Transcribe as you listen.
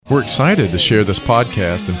We're excited to share this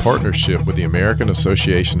podcast in partnership with the American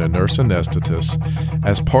Association of Nurse Anesthetists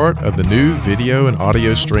as part of the new video and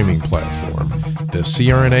audio streaming platform, the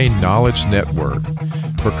CRNA Knowledge Network.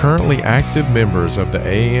 For currently active members of the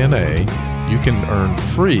AANA, you can earn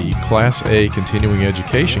free Class A continuing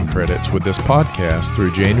education credits with this podcast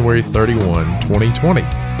through January 31, 2020.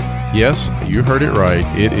 Yes, you heard it right.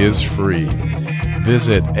 It is free.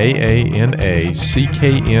 Visit aanakn.com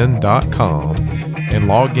and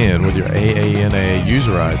log in with your AANA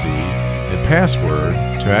user ID and password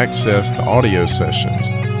to access the audio sessions.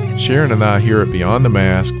 Sharon and I here at Beyond the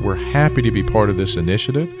Mask, we're happy to be part of this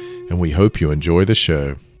initiative, and we hope you enjoy the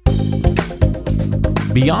show.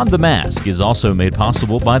 Beyond the Mask is also made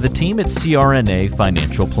possible by the team at CRNA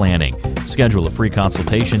Financial Planning. Schedule a free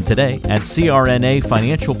consultation today at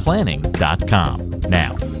crnafinancialplanning.com.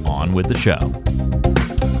 Now, on with the show.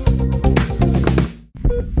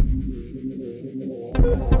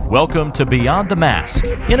 Welcome to Beyond the Mask,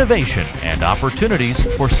 Innovation and Opportunities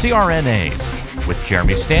for CRNAs with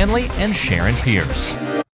Jeremy Stanley and Sharon Pierce.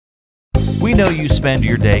 We know you spend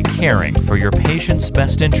your day caring for your patient's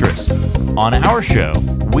best interests. On our show,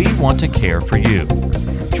 we want to care for you.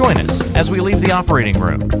 Join us as we leave the operating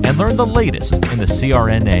room and learn the latest in the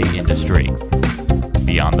CRNA industry.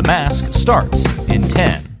 Beyond the Mask starts in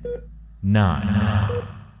 10, 9,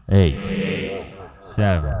 8,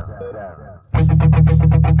 7.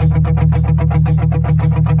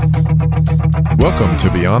 Welcome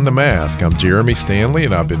to Beyond the Mask. I'm Jeremy Stanley,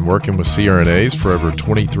 and I've been working with CRNAs for over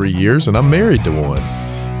 23 years, and I'm married to one.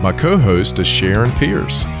 My co-host is Sharon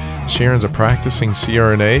Pierce. Sharon's a practicing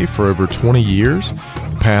CRNA for over 20 years,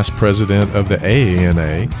 past president of the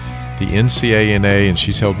AANA, the NCANA, and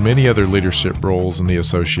she's held many other leadership roles in the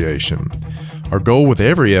association. Our goal with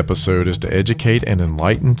every episode is to educate and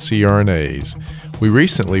enlighten CRNAs. We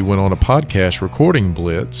recently went on a podcast recording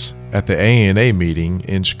blitz at the AANA meeting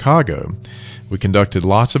in Chicago. We conducted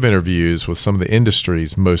lots of interviews with some of the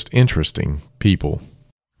industry's most interesting people.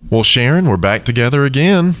 Well, Sharon, we're back together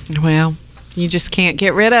again. Well, you just can't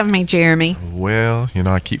get rid of me, Jeremy. Well,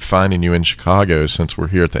 I keep finding you in Chicago since we're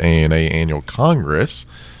here at the AANA Annual Congress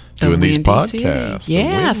doing these podcasts. City.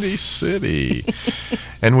 Yes. The Windy City.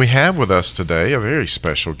 And we have with us today a very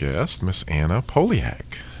special guest, Miss Anna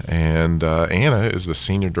Poliak. And Anna is the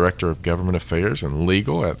Senior Director of Government Affairs and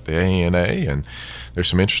Legal at the AANA, and there's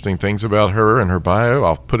some interesting things about her and her bio.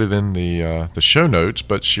 I'll put it in the show notes,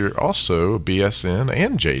 but you're also a BSN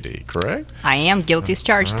and JD, correct? I am guilty as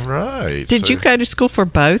charged. All right. Did you go to school for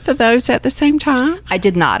both of those at the same time? I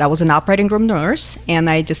did not. I was an operating room nurse, and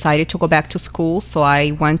I decided to go back to school, so I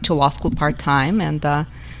went to law school part-time and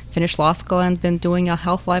finished law school and been doing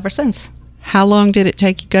health law ever since. How long did it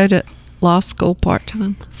take you to go to law school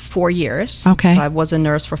part-time? 4 years. Okay. So I was a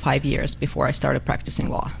nurse for 5 years before I started practicing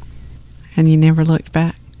law. And you never looked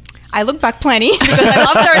back? I look back plenty because I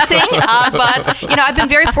love nursing, but I've been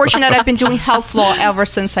very fortunate. I've been doing health law ever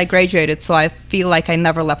since I graduated, so I feel like I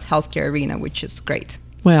never left healthcare arena, which is great.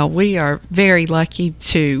 Well, we are very lucky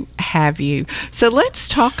to have you. So let's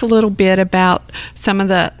talk a little bit about some of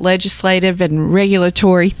the legislative and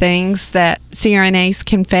regulatory things that CRNAs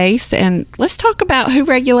can face, and let's talk about who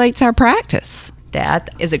regulates our practice. That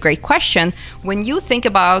is a great question. When you think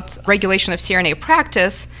about regulation of CRNA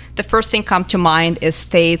practice, the first thing come to mind is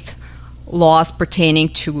state laws pertaining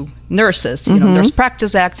to nurses, Nurse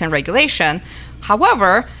Practice Acts and regulation.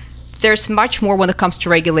 However, there's much more when it comes to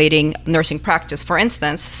regulating nursing practice. For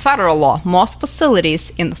instance, federal law. Most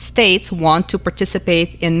facilities in the states want to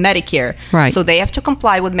participate in Medicare. Right. So they have to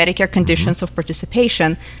comply with Medicare conditions of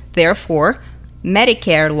participation. Therefore,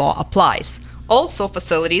 Medicare law applies. Also,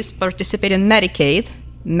 facilities participate in Medicaid.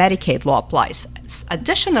 Medicaid law applies.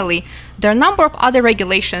 Additionally, there are a number of other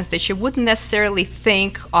regulations that you wouldn't necessarily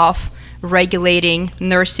think of regulating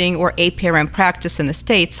nursing or APRN practice in the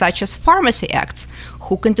state, such as pharmacy acts,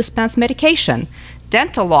 who can dispense medication,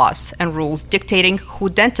 dental laws and rules dictating who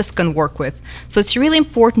dentists can work with. So it's really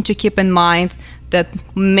important to keep in mind that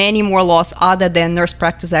many more laws other than Nurse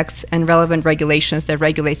Practice Acts and relevant regulations that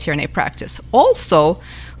regulate CRNA practice. Also,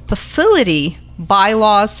 facility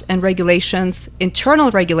bylaws and regulations,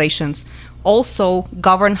 internal regulations, also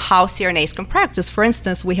govern how CRNAs can practice. For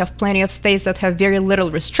instance, we have plenty of states that have very little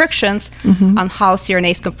restrictions on how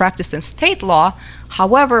CRNAs can practice in state law.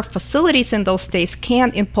 However, facilities in those states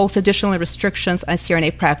can impose additional restrictions on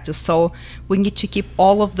CRNA practice. So we need to keep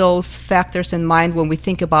all of those factors in mind when we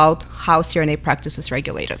think about how CRNA practice is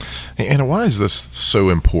regulated. And why is this so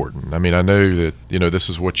important? I mean, I know that, this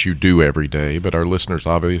is what you do every day, but our listeners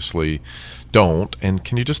obviously don't. And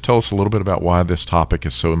can you just tell us a little bit about why this topic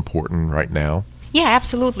is so important right now? Yeah,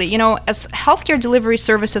 absolutely. As healthcare delivery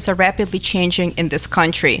services are rapidly changing in this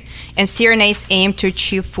country, and CRNAs aim to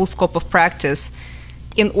achieve full scope of practice,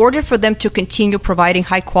 in order for them to continue providing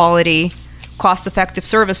high-quality, cost-effective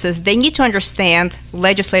services, they need to understand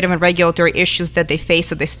legislative and regulatory issues that they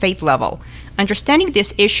face at the state level. Understanding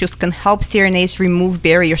these issues can help CRNAs remove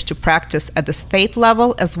barriers to practice at the state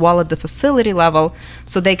level as well as the facility level,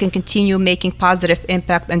 so they can continue making positive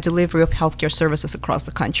impact and delivery of healthcare services across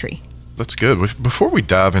the country. That's good. Before we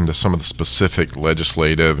dive into some of the specific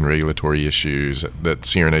legislative and regulatory issues that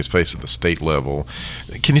CRNAs face at the state level,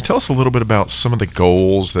 can you tell us a little bit about some of the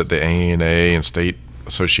goals that the ANA and state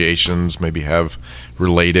associations maybe have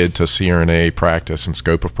related to CRNA practice and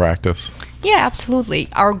scope of practice? Yeah, absolutely.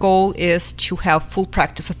 Our goal is to have full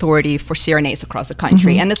practice authority for CRNAs across the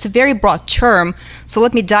country. And it's a very broad term, so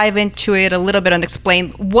let me dive into it a little bit and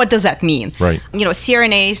explain what does that mean. Right.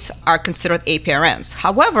 CRNAs are considered APRNs.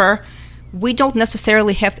 However, we don't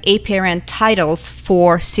necessarily have APRN titles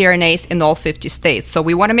for CRNAs in all 50 states. So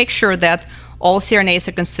we want to make sure that all CRNAs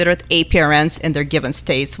are considered APRNs in their given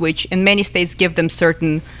states, which in many states give them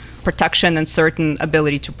certain protection and certain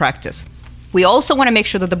ability to practice. We also want to make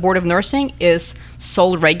sure that the Board of Nursing is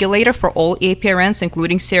sole regulator for all APRNs,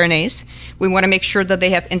 including CRNAs. We want to make sure that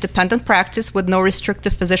they have independent practice with no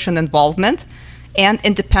restrictive physician involvement and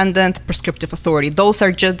independent prescriptive authority.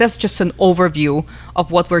 That's just an overview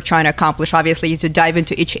of what we're trying to accomplish. Obviously, to dive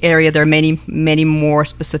into each area, there are many, many more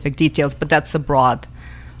specific details, but that's a broad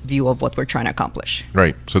view of what we're trying to accomplish.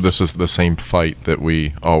 Right. So this is the same fight that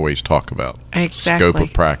we always talk about. Exactly. Scope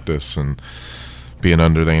of practice and being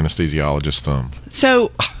under the anesthesiologist's thumb.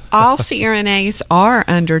 So all CRNAs are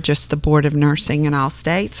under just the Board of Nursing in all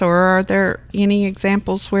states, or are there any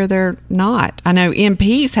examples where they're not? I know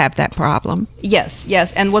MPs have that problem. Yes.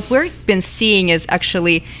 And what we've been seeing is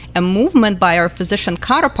actually a movement by our physician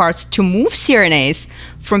counterparts to move CRNAs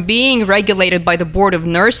from being regulated by the Board of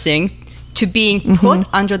Nursing to being put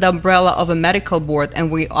under the umbrella of a medical board. And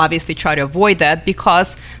we obviously try to avoid that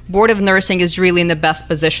because Board of Nursing is really in the best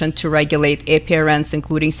position to regulate APRNs,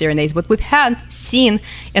 including CRNAs. But we've seen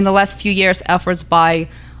in the last few years efforts by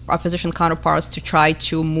our physician counterparts to try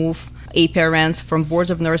to move APRNs from boards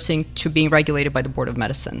of nursing to being regulated by the Board of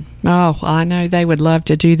Medicine. Oh, well, I know they would love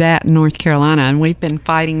to do that in North Carolina, and we've been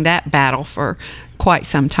fighting that battle for quite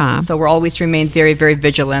some time. So we're always remain very, very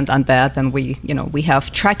vigilant on that, and we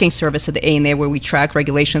have tracking service at the ANA where we track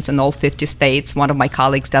regulations in all 50 states. One of my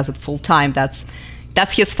colleagues does it full time. That's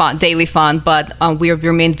his daily fun, but we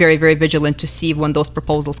remain very, very vigilant to see when those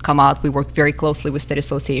proposals come out. We work very closely with state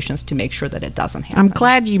associations to make sure that it doesn't happen. I'm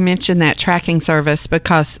glad you mentioned that tracking service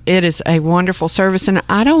because it is a wonderful service, and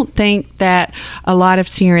I don't think that a lot of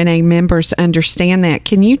CRNA members understand that.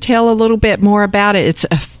 Can you tell a little bit more about it? It's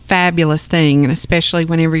a fabulous thing, and especially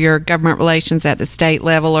whenever you're government relations at the state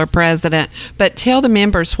level or president. But tell the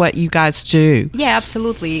members what you guys do. Yeah,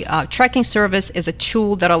 absolutely. Tracking service is a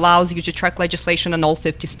tool that allows you to track legislation in all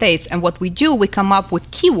 50 states. And what we do, we come up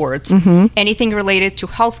with keywords, anything related to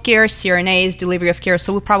healthcare, CRNAs, delivery of care.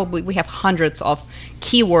 So we have hundreds of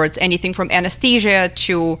keywords, anything from anesthesia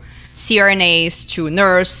to CRNAs to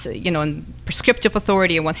nurse, and prescriptive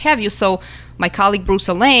authority and what have you. So my colleague Bruce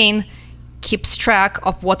Allain keeps track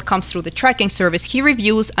of what comes through the tracking service. He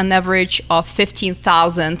reviews an average of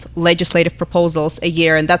 15,000 legislative proposals a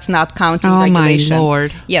year, and that's not counting regulation. Oh, my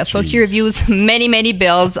Lord. Yeah, so he reviews many, many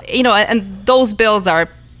bills, and those bills are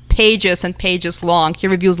pages and pages long. He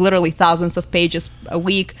reviews literally thousands of pages a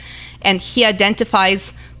week, and he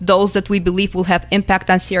identifies those that we believe will have impact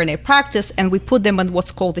on CRNA practice, and we put them in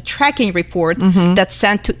what's called a tracking report that's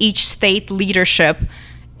sent to each state leadership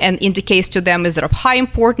and indicates to them, is it of high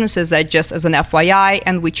importance, is that just as an FYI,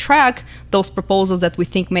 and we track those proposals that we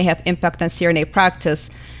think may have impact on CRNA practice.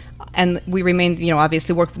 And we remain,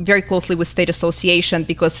 obviously work very closely with state association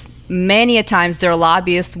because many a times their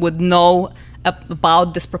lobbyists would know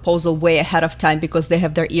about this proposal way ahead of time because they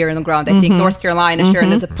have their ear in the ground. I think North Carolina,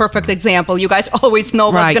 Sharon, is a perfect example. You guys always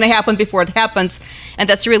know what's going to happen before it happens, and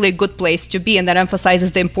that's really a good place to be, and that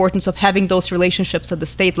emphasizes the importance of having those relationships at the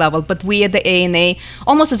state level. But we at the ANA,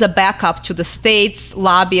 almost as a backup to the state's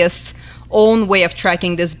lobbyists' own way of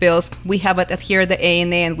tracking these bills, we have it here at the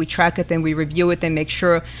ANA, and we track it and we review it and make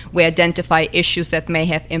sure we identify issues that may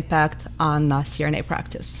have impact on CRNA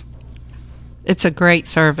practice. It's a great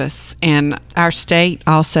service, and our state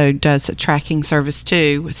also does a tracking service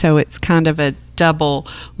too, so it's kind of a double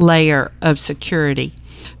layer of security.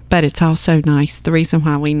 But it's also nice. The reason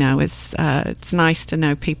why we know is it's nice to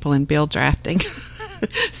know people in bill drafting,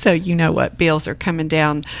 so you know what bills are coming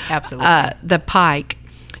down Absolutely. The pike.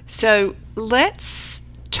 So let's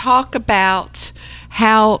talk about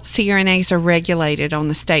how CRNAs are regulated on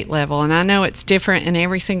the state level. And I know it's different in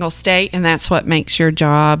every single state, and that's what makes your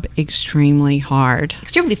job extremely hard.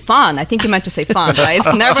 Extremely fun. I think you meant to say fun, right?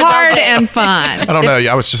 Never hard and fun. I don't know.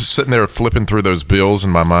 I was just sitting there flipping through those bills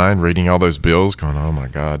in my mind, reading all those bills, going, oh my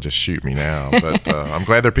God, just shoot me now. But I'm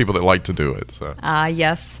glad there are people that like to do it. So.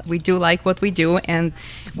 Yes, we do like what we do. And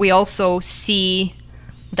we also see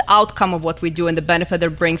the outcome of what we do and the benefit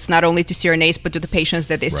it brings not only to CRNAs but to the patients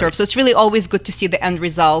that they serve. So it's really always good to see the end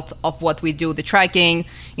result of what we do, the tracking,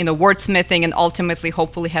 wordsmithing, and ultimately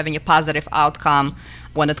hopefully having a positive outcome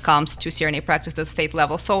when it comes to CRNA practice at the state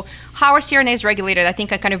level. So how are CRNAs regulated? I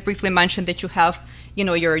think I kind of briefly mentioned that you have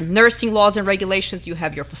your nursing laws and regulations, you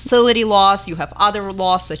have your facility laws, you have other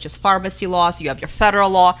laws such as pharmacy laws, you have your federal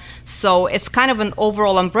law. So it's kind of an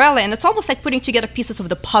overall umbrella, and it's almost like putting together pieces of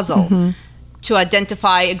the puzzle to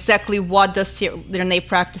identify exactly what does CRNA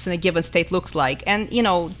practice in a given state looks like. And,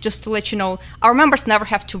 just to let you know, our members never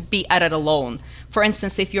have to be at it alone. For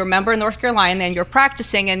instance, if you're a member in North Carolina and you're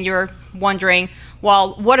practicing and you're wondering,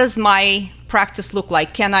 well, what does my practice look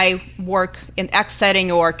like? Can I work in X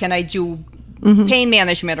setting, or can I do pain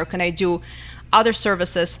management, or can I do other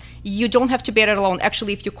services? You don't have to be at it alone.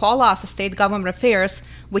 Actually, if you call us, State Government Affairs,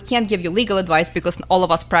 we can't give you legal advice because all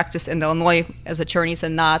of us practice in Illinois as attorneys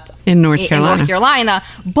and not in North Carolina.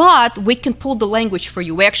 But we can pull the language for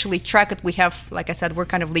you. We actually track it. We have, like I said, we're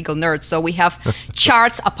kind of legal nerds, so we have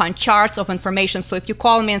charts upon charts of information. So if you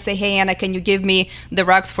call me and say, hey, Anna, can you give me the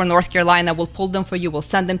regs for North Carolina? We'll pull them for you. We'll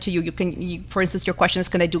send them to you. For instance, your question is,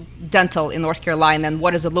 can I do dental in North Carolina, and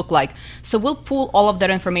what does it look like? So we'll pull all of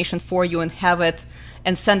that information for you and have it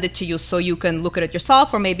and send it to you so you can look at it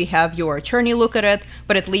yourself, or maybe have your attorney look at it,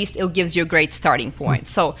 but at least it gives you a great starting point.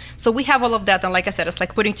 So we have all of that, and like I said, it's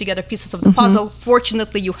like putting together pieces of the puzzle.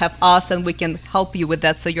 Fortunately, you have us, and we can help you with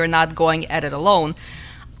that, so you're not going at it alone.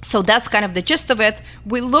 So that's kind of the gist of it.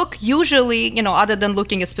 We look usually, other than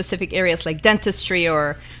looking at specific areas like dentistry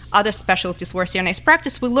or other specialties where CRNAs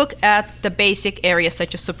practice, we look at the basic areas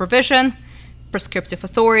such as supervision, prescriptive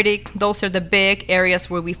authority. Those are the big areas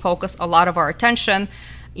where we focus a lot of our attention.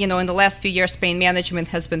 In the last few years, pain management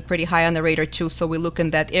has been pretty high on the radar too, so we look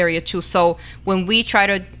in that area too. So when we try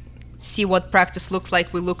to see what practice looks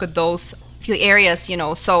like, we look at those few areas,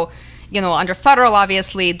 So, under federal,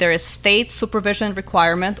 obviously, there is state supervision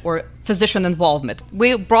requirement or physician involvement.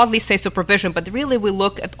 We broadly say supervision, but really we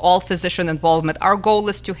look at all physician involvement. Our goal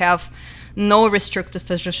is to have no restrictive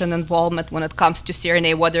physician involvement when it comes to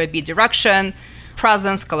CRNA, whether it be direction,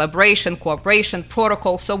 presence, collaboration, cooperation,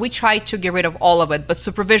 protocol. So we try to get rid of all of it. But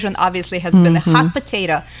supervision obviously has been a hot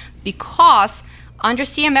potato because under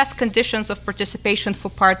CMS conditions of participation for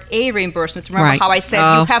Part A reimbursement, remember how I said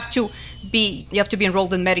you have to be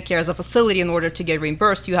enrolled in Medicare as a facility in order to get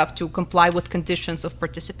reimbursed. You have to comply with conditions of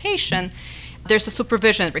participation. There's a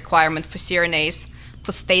supervision requirement for CRNAs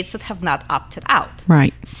for states that have not opted out.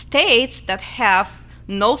 Right. States that have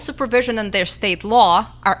no supervision in their state law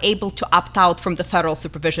are able to opt out from the federal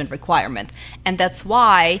supervision requirement. And that's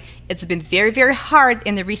why it's been very, very hard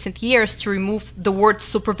in the recent years to remove the word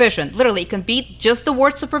supervision. Literally, it can be just the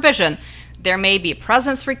word supervision. There may be a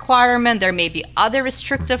presence requirement, there may be other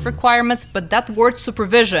restrictive requirements, but that word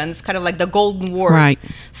supervision is kind of like the golden word. Right.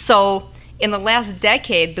 So in the last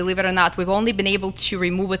decade, believe it or not, we've only been able to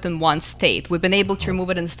remove it in one state. We've been able to remove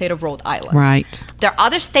it in the state of Rhode Island. Right. There are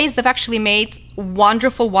other states that have actually made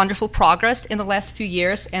wonderful, wonderful progress in the last few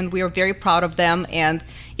years, and we are very proud of them. And,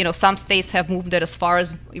 some states have moved it as far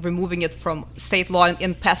as removing it from state law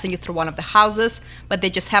and passing it through one of the houses, but they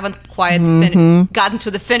just haven't quite gotten to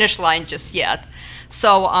the finish line just yet.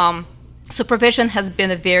 So supervision has been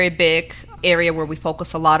a very big area where we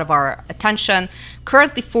focus a lot of our attention.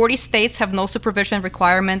 Currently, 40 states have no supervision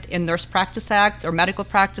requirement in Nurse Practice Acts or Medical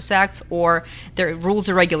Practice Acts or their rules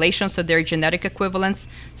or regulations, so their genetic equivalents.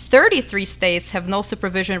 33 states have no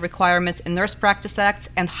supervision requirements in Nurse Practice Acts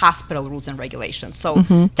and hospital rules and regulations. So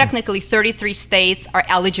technically, 33 states are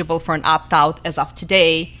eligible for an opt-out as of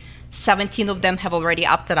today. 17 of them have already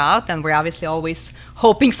opted out, and we're obviously always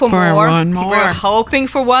hoping for more. One more. We're hoping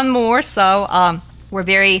for one more. So we're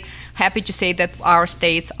very happy to say that our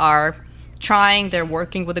states are trying. They're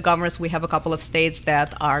working with the governors. We have a couple of states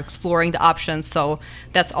that are exploring the options. So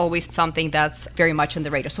that's always something that's very much in the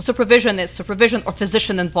radar. So supervision or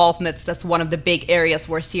physician involvement. That's one of the big areas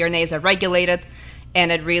where CRNAs are regulated, and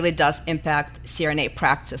it really does impact CRNA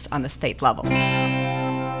practice on the state level.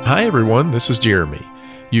 Hi, everyone. This is Jeremy.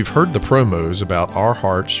 You've heard the promos about Our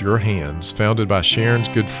Hearts, Your Hands, founded by Sharon's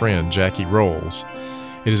good friend, Jackie Rolls.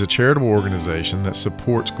 It is a charitable organization that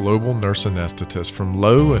supports global nurse anesthetists from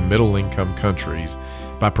low and middle income countries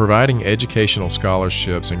by providing educational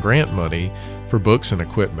scholarships and grant money for books and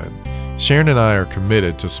equipment. Sharon and I are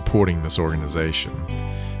committed to supporting this organization.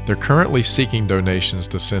 They're currently seeking donations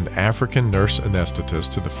to send African nurse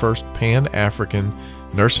anesthetists to the first Pan-African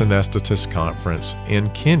Nurse Anesthetist Conference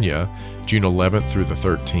in Kenya, June 11th through the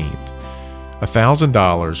 13th.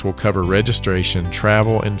 $1,000 will cover registration,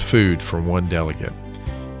 travel, and food for one delegate.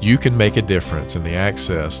 You can make a difference in the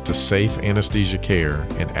access to safe anesthesia care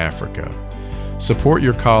in Africa. Support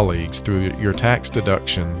your colleagues through your tax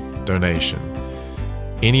deduction donation.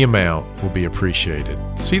 Any amount will be appreciated.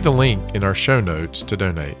 See the link in our show notes to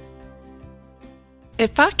donate.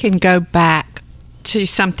 If I can go back to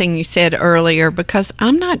something you said earlier, because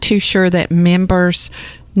I'm not too sure that members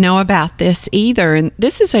know about this either, and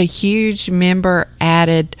this is a huge member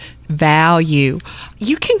added value.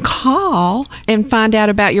 You can call and find out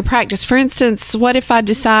about your practice. For instance, what if I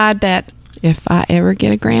decide that if I ever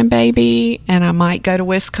get a grandbaby and I might go to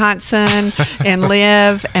Wisconsin and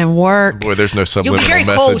live and work. Boy, there's no You'll be very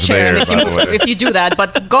subliminal cold, message Sharon, there, by the way. if you do that,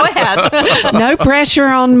 but go ahead. No pressure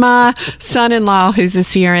on my son-in-law who's a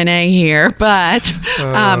CRNA here, but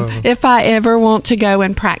if I ever want to go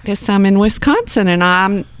and practice, I'm in Wisconsin and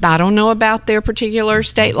I don't know about their particular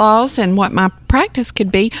state laws and what my practice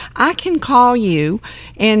could be, I can call you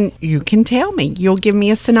and you can tell me. You'll give me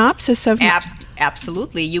a synopsis of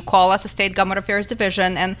Absolutely. You call us, a State Government Affairs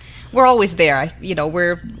Division, and we're always there.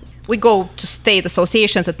 We go to state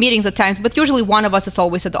associations at meetings at times, but usually one of us is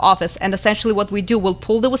always at the office. And essentially what we do, we'll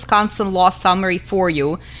pull the Wisconsin law summary for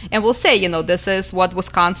you, and we'll say, this is what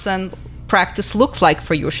Wisconsin practice looks like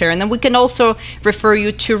for you, Sharon. And we can also refer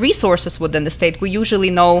you to resources within the state. We usually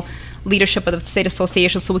know leadership of the state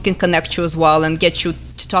association, so we can connect you as well and get you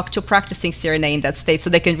to talk to a practicing CRNA in that state so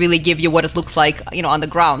they can really give you what it looks like, on the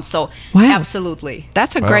ground. So absolutely.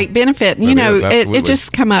 That's a great benefit. It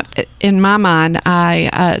just come up in my mind.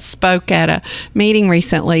 I spoke at a meeting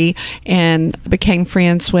recently and became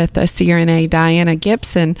friends with a CRNA, Diana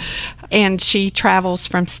Gibson, and she travels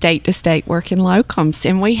from state to state working locums.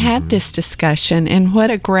 And we had this discussion, and what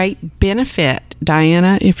a great benefit.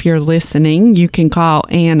 Diana, if you're listening, you can call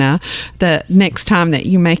Anna the next time that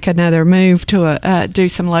you make another move to do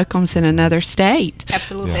some locums in another state.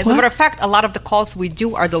 Absolutely. As a matter of fact, a lot of the calls we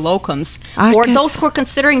do are the locums. Those who are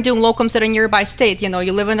considering doing locums at a nearby state. You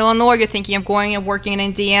live in Illinois, you're thinking of going and working in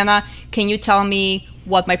Indiana. Can you tell me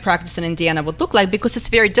what my practice in Indiana would look like? Because it's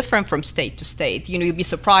very different from state to state. You'd be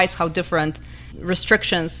surprised how different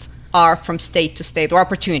restrictions are from state to state, or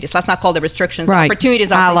opportunities. Let's not call them restrictions. Right. The opportunities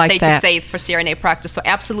are from like state to state for CRNA practice. So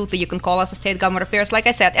absolutely, you can call us a State Government Affairs, like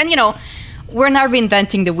I said. And, we're not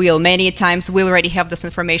reinventing the wheel. Many times we already have this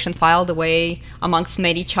information filed away amongst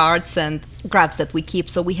many charts and graphs that we keep.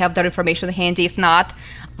 So we have that information handy. If not,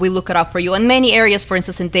 we look it up for you. In many areas, for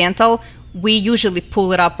instance, in dental, we usually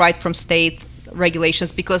pull it up right from state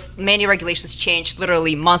regulations, because many regulations change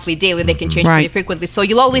literally monthly, daily. They can change pretty frequently. So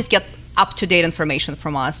you'll always get up-to-date information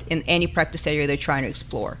from us in any practice area they're trying to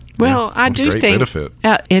explore. Well, I do think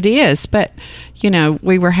it is, but,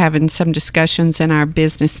 we were having some discussions in our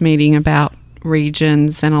business meeting about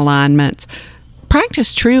regions and alignments.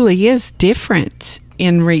 Practice truly is different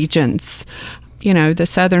in regions. The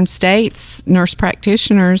southern states, nurse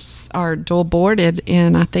practitioners are dual boarded,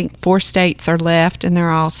 and I think 4 states are left, and they're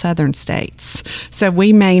all southern states. So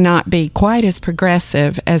we may not be quite as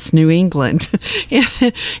progressive as New England.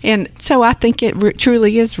 And so I think it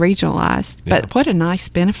truly is regionalized. Yeah. But what a nice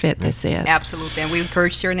benefit this is. Absolutely. And we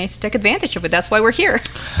encourage CRNAs to take advantage of it. That's why we're here.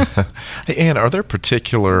 Hey, Ann, are there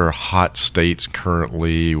particular hot states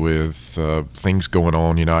currently with things going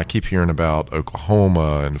on? I keep hearing about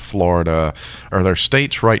Oklahoma and Florida. Are there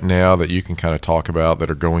states right now that you can kind of talk about that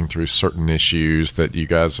are going through certain issues that you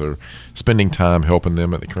guys are spending time helping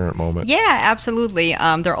them at the current moment? Yeah, absolutely.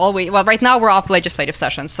 They're always, right now we're off legislative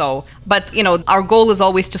session. But our goal is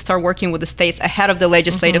always to start working with the states ahead of the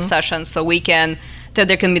legislative session, so that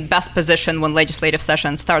there can be best position when legislative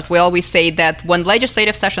session starts. We always say that when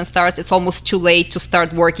legislative session starts, it's almost too late to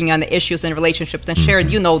start working on the issues and relationships. And Sharon,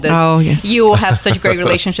 you know this. Oh, yes. You have such great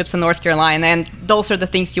relationships in North Carolina, and those are the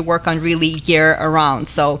things you work on really year around.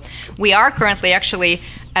 So we are currently actually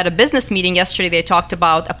at a business meeting yesterday. They talked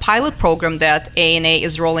about a pilot program that ANA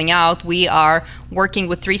is rolling out. We are working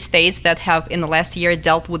with 3 states that have in the last year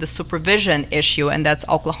dealt with the supervision issue, and that's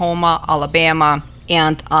Oklahoma, Alabama,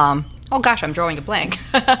 and oh gosh, I'm drawing a blank.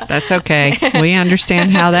 That's okay. We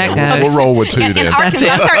understand how that goes. We'll roll with 2 then. Arkansas,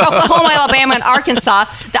 I'm sorry, Oklahoma, Alabama, and Arkansas.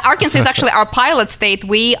 The Arkansas is actually our pilot state.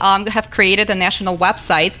 We have created a national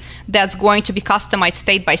website that's going to be customized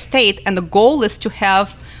state by state, and the goal is to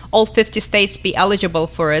have all 50 states be eligible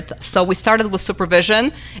for it. So we started with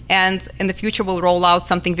supervision, and in the future we'll roll out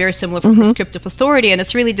something very similar for prescriptive authority, and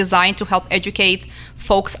it's really designed to help educate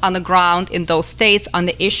folks on the ground in those states on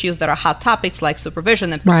the issues that are hot topics like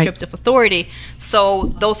supervision and prescriptive authority.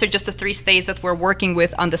 So those are just the 3 states that we're working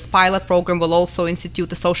with on this pilot program. We'll also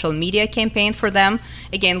institute a social media campaign for them,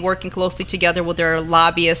 again working closely together with their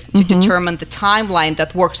lobbyists to determine the timeline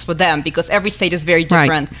that works for them, because every state is very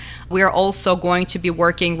different. We are also going to be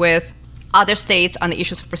working with other states on the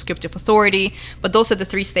issues of prescriptive authority, but those are the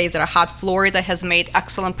 3 states that are hot. Florida has made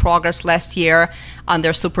excellent progress last year on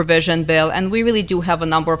their supervision bill, and we really do have a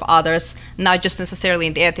number of others, not just necessarily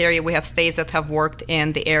in that area. We have states that have worked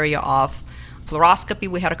in the area of fluoroscopy.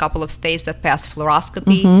 We had a couple of states that passed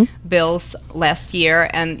fluoroscopy bills last year.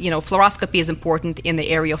 And, fluoroscopy is important in the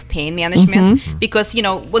area of pain management because,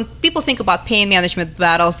 when people think about pain management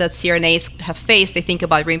battles that CRNAs have faced, they think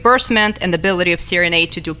about reimbursement and the ability of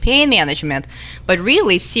CRNA to do pain management. But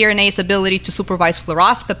really, CRNA's ability to supervise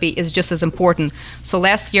fluoroscopy is just as important. So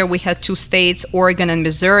last year, we had 2 states, Oregon and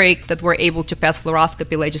Missouri, that were able to pass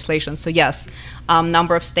fluoroscopy legislation. So yes,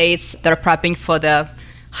 number of states that are prepping for the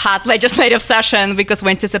hot legislative session because we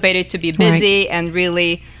anticipate it to be busy and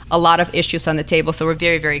really a lot of issues on the table. So we're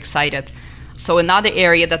very, very excited. So another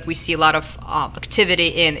area that we see a lot of activity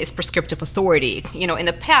in is prescriptive authority. In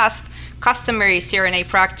the past, customary CRNA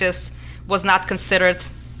practice was not considered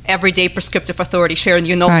everyday prescriptive authority. Sharon,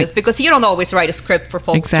 you know this, because you don't always write a script for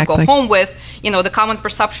folks to go home with. The common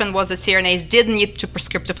perception was that CRNAs didn't need to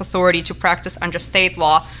prescriptive authority to practice under state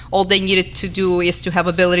law. All they needed to do is to have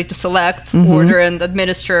ability to select, order, and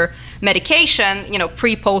administer medication,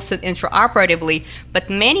 pre, post, and intraoperatively. But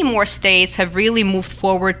many more states have really moved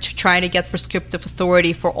forward to try to get prescriptive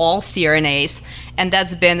authority for all CRNAs, and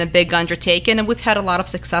that's been a big undertaking, and we've had a lot of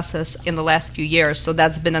successes in the last few years. So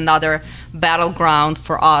that's been another battleground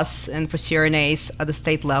for us and for CRNAs at the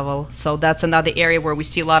state level. So that's another area where we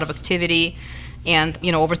see a lot of activity, and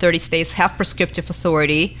over 30 states have prescriptive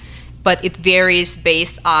authority, but it varies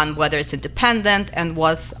based on whether it's independent and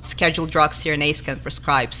what scheduled drugs CRNAs can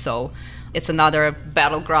prescribe. So it's another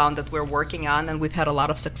battleground that we're working on, and we've had a lot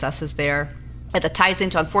of successes there. And that ties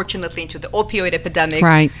unfortunately, into the opioid epidemic.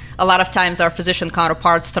 Right. A lot of times our physician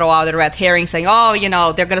counterparts throw out a red herring saying,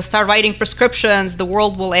 they're going to start writing prescriptions, the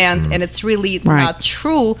world will end. And it's really not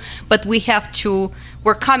true. But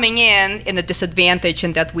we're coming in a disadvantage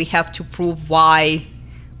in that we have to prove why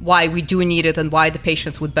we do need it and why the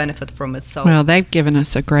patients would benefit from it. So, well, they've given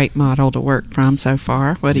us a great model to work from so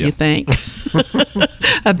far. What do you think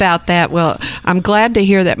about that? Well, I'm glad to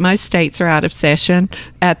hear that most states are out of session.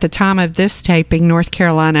 At the time of this taping, North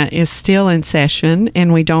Carolina is still in session,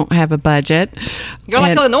 and we don't have a budget. You're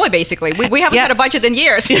like Illinois, basically. We haven't had a budget in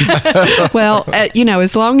years. Well,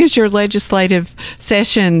 as long as your legislative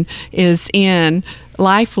session is in,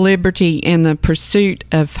 life, liberty, and the pursuit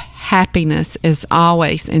of happiness is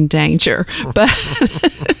always in danger. But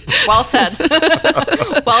well said.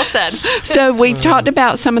 Well said. So we've talked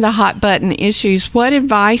about some of the hot button issues. What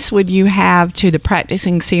advice would you have to the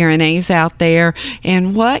practicing CRNAs out there,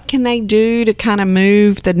 and what can they do to kind of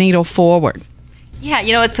move the needle forward? Yeah,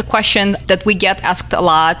 it's a question that we get asked a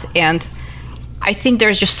lot, and I think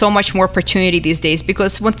there's just so much more opportunity these days,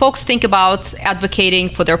 because when folks think about advocating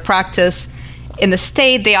for their practice in the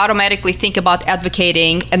state, they automatically think about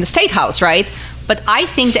advocating in the state house, right? But I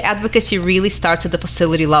think the advocacy really starts at the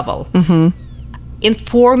facility level.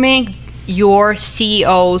 Informing your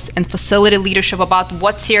CEOs and facility leadership about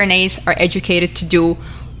what CRNAs are educated to do,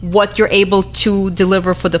 what you're able to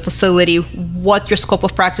deliver for the facility, what your scope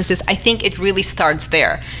of practice is. I think it really starts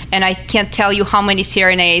there. And I can't tell you how many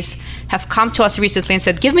CRNAs have come to us recently and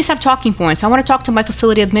said, give me some talking points. I want to talk to my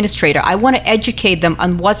facility administrator. I want to educate them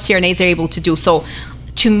on what CRNAs are able to do. So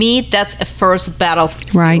to me, that's a first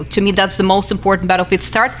battlefield. Right. To me, that's the most important battlefield.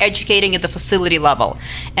 Start educating at the facility level.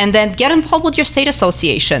 And then get involved with your state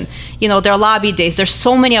association. There are lobby days. There's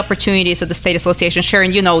so many opportunities at the state association.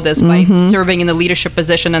 Sharon, you know this by serving in a leadership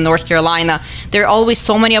position in North Carolina. There are always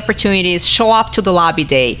so many opportunities. Show up to the lobby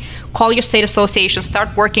day. Call your state association,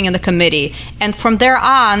 start working in the committee. And from there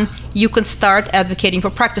on, you can start advocating for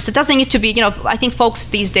practice. It doesn't need to be, I think folks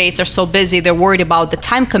these days are so busy, they're worried about the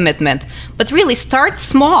time commitment. But really, start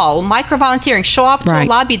small, micro-volunteering. Show up to a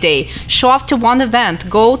lobby day. Show up to one event.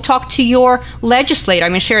 Go talk to your legislator. I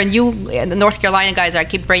mean, Sharon, you, the North Carolina guys, I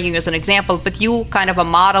keep bringing you as an example, but you kind of a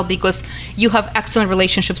model because you have excellent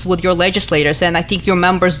relationships with your legislators, and I think your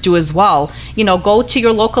members do as well. Go to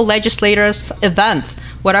your local legislators' event.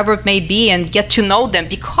 whatever it may be, and get to know them,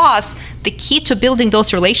 because the key to building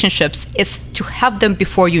those relationships is to have them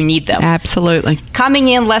before you need them. Absolutely. Coming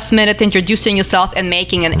in last minute, introducing yourself and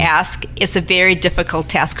making an ask is a very difficult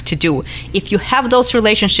task to do. If you have those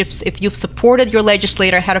relationships, if you've supported your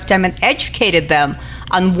legislator ahead of time and educated them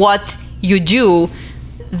on what you do,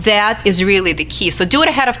 that is really the key. So do it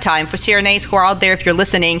ahead of time. For CRNAs who are out there, if you're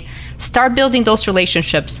listening, start building those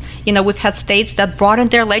relationships. We've had states that brought in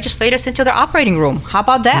their legislators into their operating room. How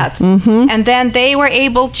about that? Mm-hmm. And then they were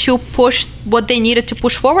able to push what they needed to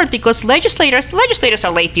push forward, because legislators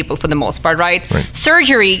are lay people for the most part, right?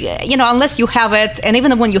 Surgery, unless you have it, and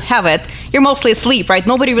even when you have it, you're mostly asleep, right?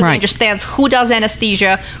 Nobody really understands who does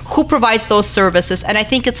anesthesia, who provides those services. And I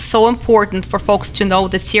think it's so important for folks to know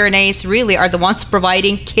that CRNAs really are the ones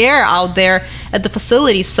providing care out there at the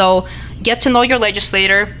facility. So get to know your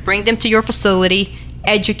legislator, bring them to your facility,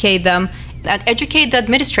 educate them, and educate the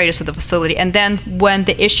administrators of the facility. And then when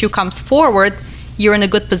the issue comes forward, you're in a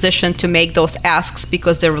good position to make those asks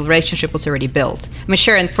because the relationship was already built. I mean,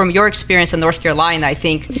 Sharon, from your experience in North Carolina, I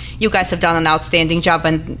think you guys have done an outstanding job,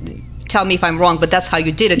 and tell me if I'm wrong, but that's how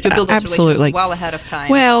you did it. You built those relationships well ahead of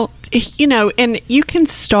time. Well, and you can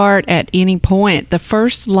start at any point. The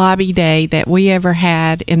first lobby day that we ever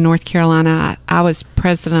had in North Carolina, I was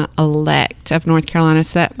president-elect of North Carolina,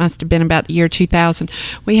 so that must have been about the year 2000.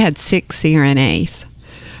 We had 6 CRNAs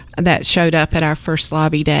that showed up at our first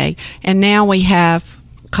lobby day. And now we have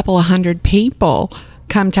a couple of hundred people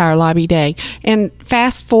come to our lobby day. And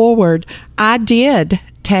fast forward, I did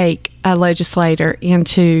take a legislator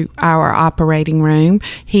into our operating room.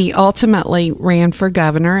 He ultimately ran for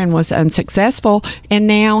governor and was unsuccessful, and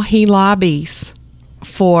now he lobbies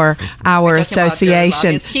for our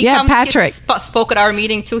association. Patrick. He spoke at our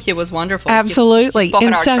meeting too. He was wonderful. Absolutely. He spoke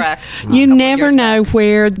at our track. You never know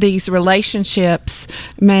where these relationships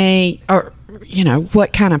may, or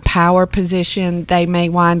what kind of power position they may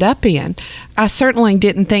wind up in. I certainly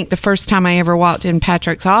didn't think the first time I ever walked in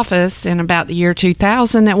Patrick's office in about the year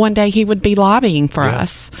 2000 that one day he would be lobbying for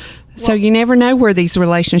us. So you never know where these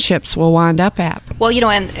relationships will wind up at. Well,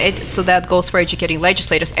 so that goes for educating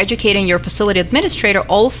legislators. Educating your facility administrator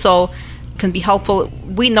also can be helpful.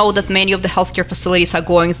 We know that many of the healthcare facilities are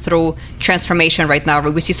going through transformation right now.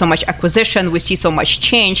 We see so much acquisition, we see so much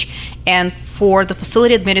change, and for the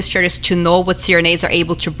facility administrators to know what CRNAs are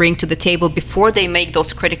able to bring to the table before they make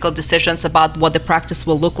those critical decisions about what the practice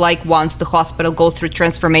will look like once the hospital goes through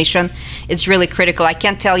transformation is really critical. I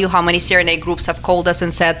can't tell you how many CRNA groups have called us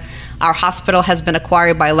and said, our hospital has been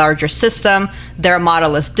acquired by a larger system, their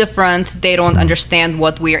model is different, they don't understand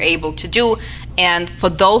what we are able to do. And for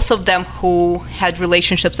those of them who had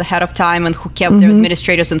relationships ahead of time and who kept their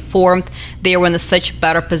administrators informed, they were in a such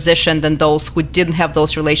better position than those who didn't have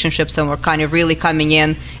those relationships and were kind of really coming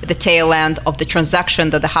in at the tail end of the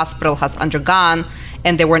transaction that the hospital has undergone,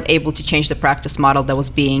 and they weren't able to change the practice model that was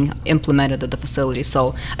being implemented at the facility.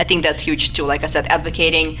 So I think that's huge too. Like I said,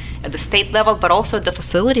 advocating at the state level, but also at the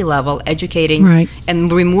facility level, educating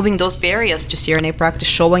and removing those barriers to CRNA practice,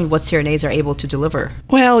 showing what CRNAs are able to deliver.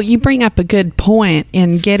 Well, you bring up a good point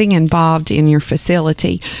in getting involved in your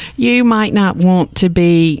facility. You might not want to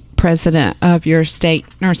be president of your state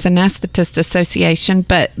nurse anesthetist association,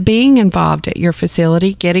 but being involved at your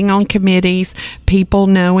facility, getting on committees, people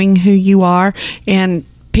knowing who you are, and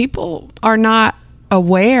people are not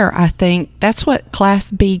aware, I think. That's what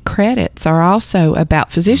Class B credits are also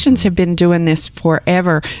about. Physicians have been doing this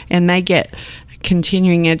forever, and they get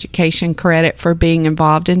continuing education credit for being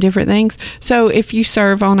involved in different things. So if you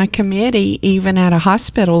serve on a committee, even at a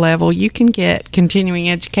hospital level, you can get continuing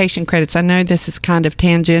education credits. I know this is kind of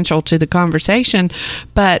tangential to the conversation,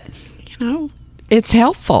 but it's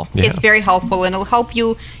helpful. Yeah. It's very helpful, and it'll help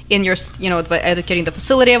you in your, by educating the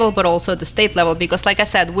facility level, but also at the state level. Because like I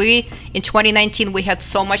said, in 2019, we had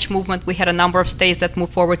so much movement. We had a number of states that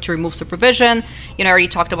moved forward to remove supervision. I already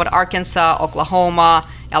talked about Arkansas, Oklahoma,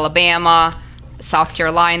 Alabama, South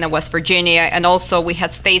Carolina, West Virginia, and also we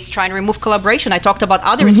had states trying to remove collaboration. I talked about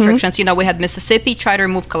other restrictions. We had Mississippi try to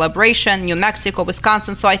remove collaboration, New Mexico,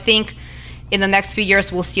 Wisconsin. So I think in the next few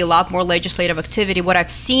years, we'll see a lot more legislative activity. What I've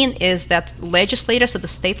seen is that legislators at the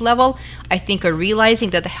state level, I think, are realizing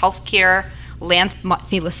that the healthcare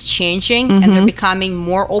landfill is changing, and they're becoming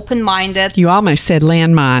more open-minded. You almost said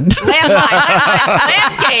landmine.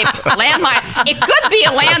 Landscape, landmine. It could be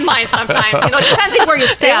a landmine sometimes, depending where you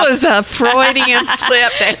step. It was a Freudian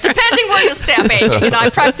slip there. Depending where you step, Amy.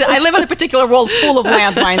 I live in a particular world full of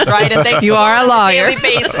landmines, right? And you are a lawyer. On a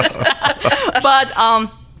daily basis. But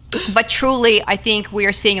But truly, I think we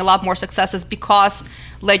are seeing a lot more successes because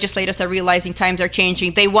legislators are realizing times are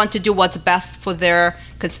changing. They want to do what's best for their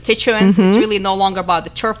constituents. It's really no longer about the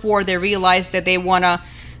turf war. They realize that they want to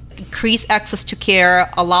increase access to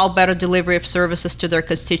care, allow better delivery of services to their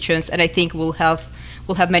constituents, and I think we'll have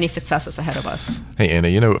many successes ahead of us. Hey,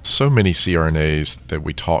 Anna, so many CRNAs that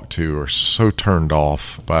we talk to are so turned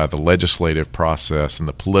off by the legislative process and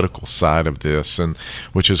the political side of this, and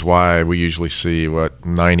which is why we usually see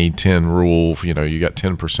 90-10 rule. You got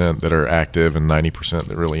 10% that are active and 90%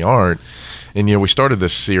 that really aren't. And, we started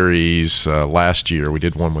this series last year. We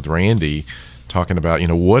did one with Randy talking about,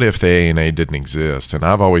 what if the ANA didn't exist? And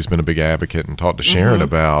I've always been a big advocate and talked to Sharon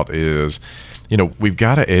about is, we've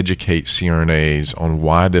got to educate CRNAs on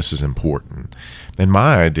why this is important. And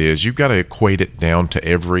my idea is you've got to equate it down to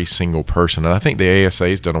every single person. And I think the ASA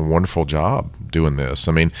has done a wonderful job doing this.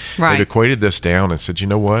 I mean, they've equated this down and said, you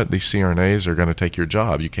know what? These CRNAs are going to take your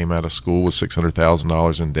job. You came out of school with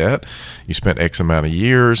 $600,000 in debt. You spent X amount of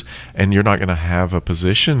years, and you're not going to have a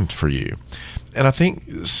position for you. And I think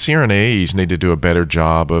CRNAs need to do a better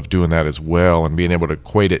job of doing that as well and being able to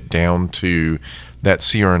equate it down to that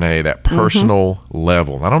CRNA, that personal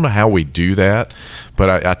level. I don't know how we do that,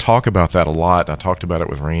 but I talk about that a lot. I talked about it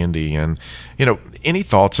with Randy. And, any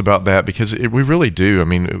thoughts about that? Because we really do. I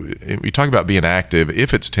mean, we talk about being active.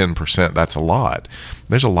 If it's 10%, that's a lot.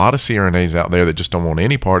 There's a lot of CRNAs out there that just don't want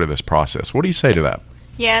any part of this process. What do you say to that?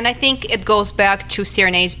 Yeah, and I think it goes back to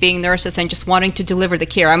CRNAs being nurses and just wanting to deliver the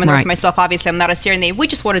care. I'm a nurse myself, obviously. I'm not a CRNA. We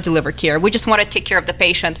just want to deliver care. We just want to take care of the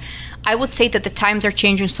patient. I would say that the times are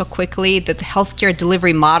changing so quickly, that the healthcare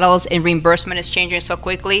delivery models and reimbursement is changing so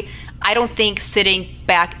quickly. I don't think sitting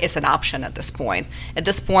back is an option at this point. At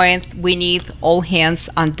this point, we need all hands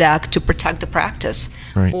on deck to protect the practice.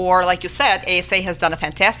 Right. Or, like you said, ASA has done a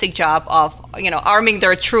fantastic job of, arming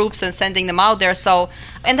their troops and sending them out there. So,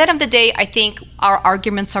 at the end of the day, I think our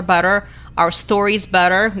arguments are better. Our story's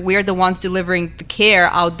better. We're the ones delivering the care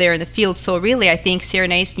out there in the field. So really, I think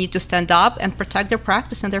CRNAs need to stand up and protect their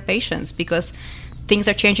practice and their patients because things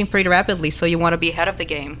are changing pretty rapidly. So you want to be ahead of the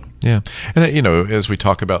game. Yeah. And, as we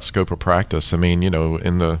talk about scope of practice, I mean,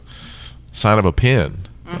 in the sign of a pen,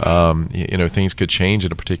 things could change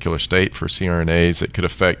in a particular state for CRNAs that could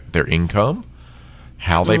affect their income,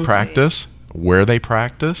 how they practice, where they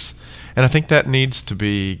practice. And I think that needs to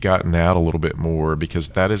be gotten out a little bit more because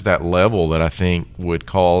that is that level that I think would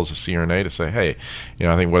cause a CRNA to say, hey,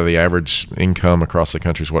 I think the average income across the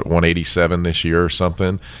country is 187 this year or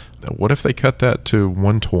something. What if they cut that to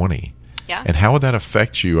 120? Yeah. And how would that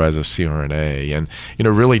affect you as a CRNA? And,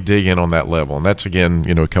 really dig in on that level. And that's, again,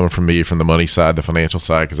 coming from me, from the money side, the financial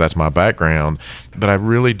side, because that's my background. But I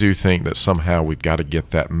really do think that somehow we've got to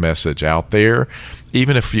get that message out there,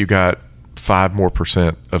 even if you got 5% more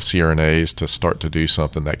of CRNAs to start to do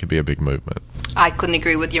something, that could be a big movement. I couldn't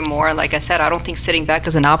agree with you more. Like I said, I don't think sitting back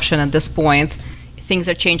is an option at this point. Things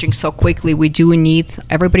are changing so quickly. We do need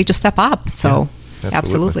everybody to step up. So,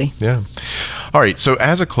 absolutely. Yeah. All right. So,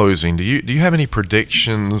 as a closing, do you have any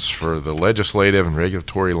predictions for the legislative and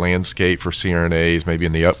regulatory landscape for CRNAs, maybe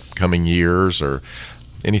in the upcoming years, or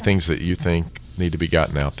any things that you think need to be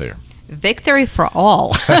gotten out there? Victory for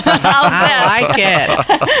all. How's that? I like it.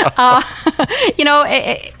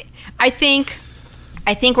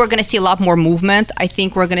 I think we're going to see a lot more movement. I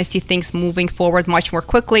think we're going to see things moving forward much more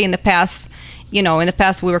quickly. In the past, we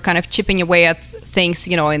were kind of chipping away at things,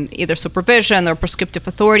 in either supervision or prescriptive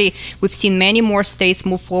authority. We've seen many more states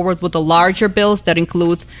move forward with the larger bills that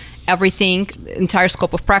include everything, entire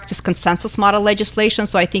scope of practice, consensus model legislation.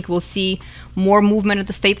 So I think we'll see more movement at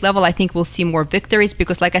the state level. I think we'll see more victories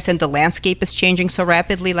because, like I said, the landscape is changing so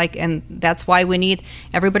rapidly. And that's why we need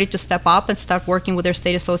everybody to step up and start working with their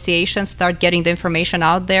state associations, start getting the information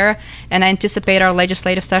out there. And I anticipate our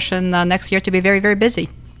legislative session next year to be very, very busy.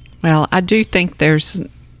 Well, I do think there's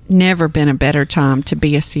never been a better time to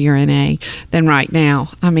be a CRNA than right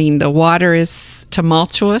now. I mean, the water is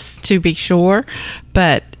tumultuous, to be sure,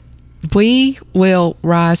 but we will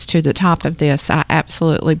rise to the top of this. I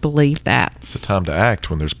absolutely believe that. It's the time to act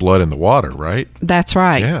when there's blood in the water, right? That's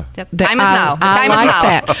right. Yeah. Yep. Time is now. The time is now.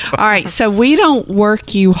 That. All right. So we don't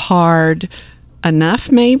work you hard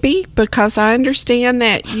enough, maybe, because I understand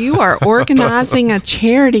that you are organizing a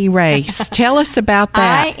charity race. Tell us about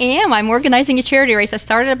that. I am. I'm organizing a charity race. I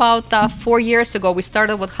started about 4 years ago. We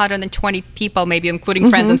started with 120 people, maybe including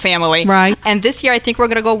friends and family. Right. And this year, I think we're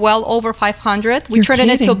going to go well over 500. We You're turned it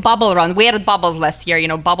into a kidding. bubble run. We added bubbles last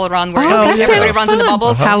year, bubble run where that everybody sounds runs in the fun.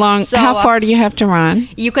 bubbles. How far do you have to run?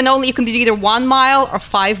 You can do either 1 mile or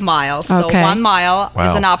 5 miles. So Okay. 1 mile Wow.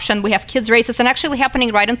 is an option. We have kids races and actually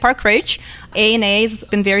happening right in Park Ridge. ANA's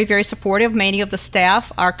been very, very supportive. Many of the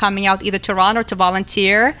staff are coming out either to run or to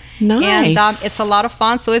volunteer. Nice. And it's a lot of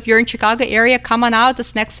fun. So if you're in Chicago area, come on out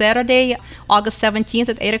this next Saturday, August 17th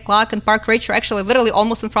at 8 o'clock in Park Ridge. We're actually literally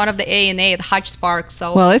almost in front of the ANA at Hodge Park.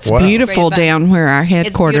 So well, it's Wow. beautiful Great event. down where our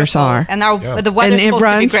headquarters are. And the And weather's it supposed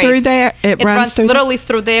runs to be great. through there? It runs through literally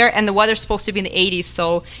through there, and the weather's supposed to be in the 80s.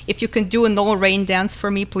 So if you can do a no rain dance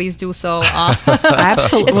for me, please do so.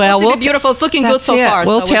 Absolutely. It's supposed to be beautiful. It's looking good that's so it. far.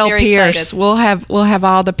 We'll so tell we're very Pierce. excited. We'll have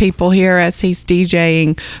all the people here as he's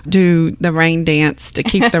DJing do the rain dance to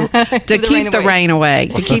keep the the rain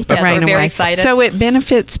away. To keep the Yes, rain we're very away. excited. So it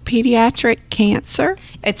benefits pediatric cancer.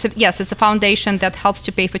 It's a foundation that helps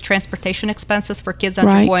to pay for transportation expenses for kids Right.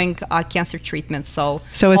 undergoing cancer treatment. So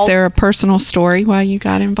is there a personal story why you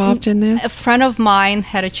got involved in this? A friend of mine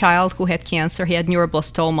had a child who had cancer. He had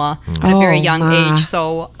neuroblastoma at a Oh, very young my. age.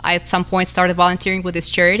 So I, at some point, started volunteering with this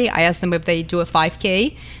charity. I asked them if they do a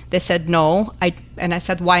 5K. They said no. I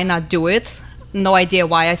said, why not do it? No idea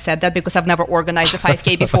why I said that, because I've never organized a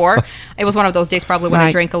 5K before. It was one of those days probably when I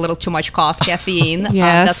Right. drank a little too much caffeine.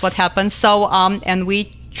 Yes. That's what happened. So, and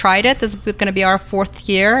we tried it. This is going to be our 4th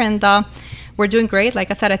year, and we're doing great.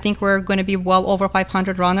 Like I said, I think we're going to be well over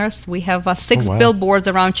 500 runners. We have 6 wow. billboards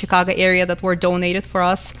around Chicago area that were donated for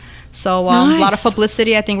us. So a lot of Nice.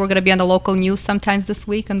 publicity. I think we're going to be on the local news sometimes this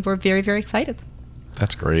week, and we're very, very excited.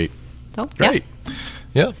 That's great. So, yeah. Great.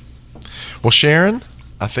 Yeah. Well, Sharon,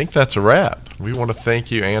 I think that's a wrap. We want to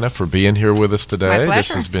thank you, Anna, for being here with us today. My This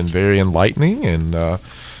pleasure. has been very enlightening and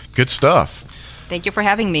good stuff. Thank you for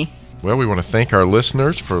having me. Well, we want to thank our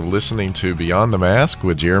listeners for listening to Beyond the Mask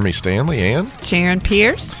with Jeremy Stanley. And Sharon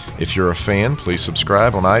Pierce. if you're a fan, please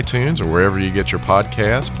subscribe on iTunes or wherever you get your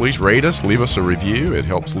podcasts. Please rate us, leave us a review. It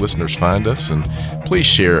helps listeners find us. And please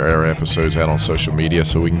share our episodes out on social media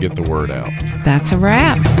so we can get the word out. That's a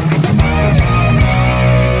wrap.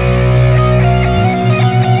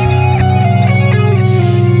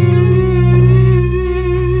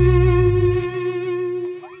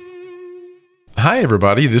 Hi,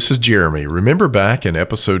 everybody. This is Jeremy. Remember back in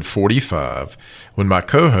episode 45 when my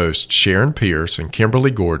co-hosts Sharon Pierce and Kimberly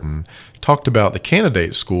Gordon talked about the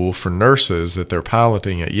candidate school for nurses that they're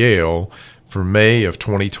piloting at Yale for May of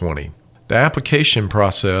 2020. The application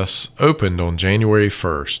process opened on January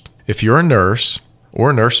 1st. If you're a nurse or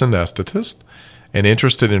a nurse anesthetist and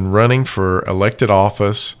interested in running for elected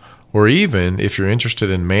office, or even if you're interested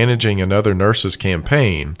in managing another nurse's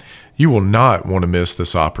campaign, you will not want to miss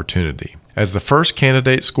this opportunity. As the first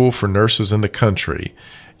candidate school for nurses in the country,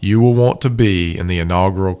 you will want to be in the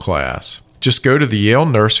inaugural class. Just go to the Yale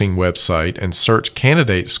Nursing website and search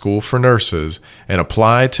Candidate School for Nurses and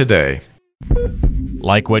apply today.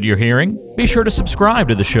 Like what you're hearing? Be sure to subscribe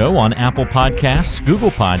to the show on Apple Podcasts, Google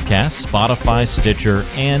Podcasts, Spotify, Stitcher,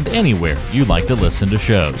 and anywhere you like to listen to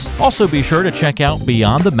shows. Also be sure to check out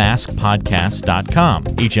BeyondTheMaskPodcast.com.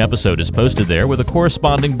 Each episode is posted there with a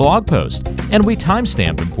corresponding blog post, and we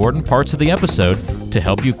timestamp important parts of the episode to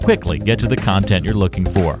help you quickly get to the content you're looking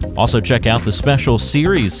for. Also check out the special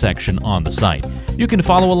series section on the site. You can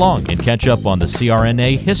follow along and catch up on the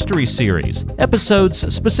CRNA History Series, episodes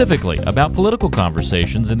specifically about political conversations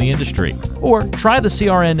in the industry, or try the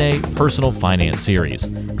CRNA Personal Finance Series.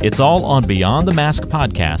 It's all on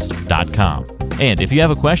BeyondTheMaskPodcast.com. And if you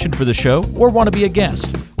have a question for the show or want to be a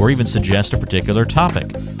guest, or even suggest a particular topic,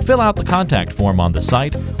 fill out the contact form on the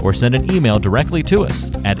site or send an email directly to us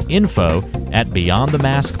at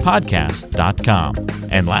info@BeyondTheMaskPodcast.com.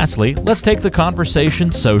 And lastly, let's take the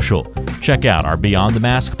conversation social. Check out our Beyond the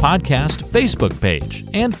Mask Podcast Facebook page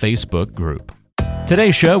and Facebook group.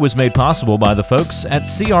 Today's show was made possible by the folks at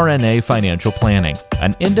CRNA Financial Planning,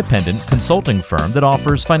 an independent consulting firm that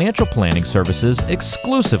offers financial planning services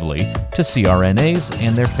exclusively to CRNAs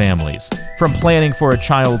and their families. From planning for a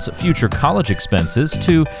child's future college expenses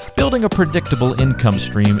to building a predictable income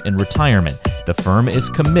stream in retirement, the firm is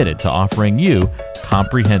committed to offering you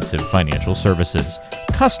comprehensive financial services,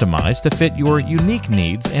 customized to fit your unique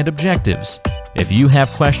needs and objectives. If you have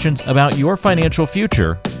questions about your financial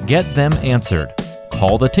future, get them answered.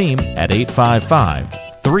 Call the team at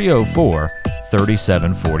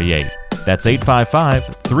 855-304-3748. That's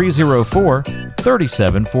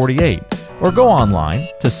 855-304-3748. Or go online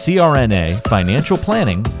to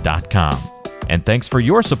crnafinancialplanning.com. And thanks for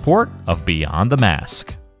your support of Beyond the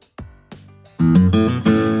Mask.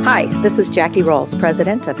 Hi, this is Jackie Rolls,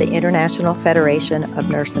 President of the International Federation of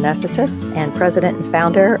Nurse Anesthetists and President and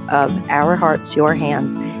founder of Our Hearts, Your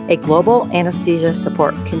Hands, a global anesthesia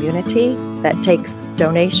support community that takes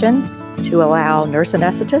donations to allow nurse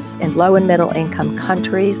anesthetists in low and middle income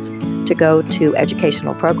countries to go to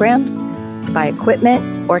educational programs, buy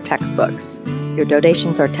equipment or textbooks. Your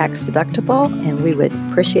donations are tax deductible, and we would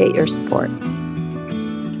appreciate your support.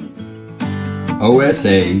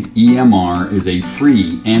 OSA EMR is a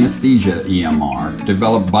free anesthesia EMR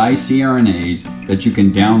developed by CRNAs that you can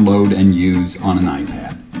download and use on an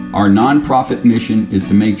iPad. Our nonprofit mission is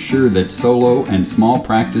to make sure that solo and small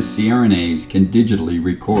practice CRNAs can digitally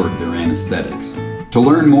record their anesthetics. To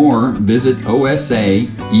learn more, visit osaemr.com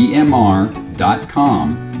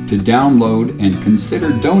to download and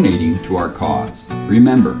consider donating to our cause.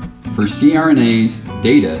 Remember, for CRNAs,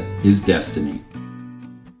 data is destiny.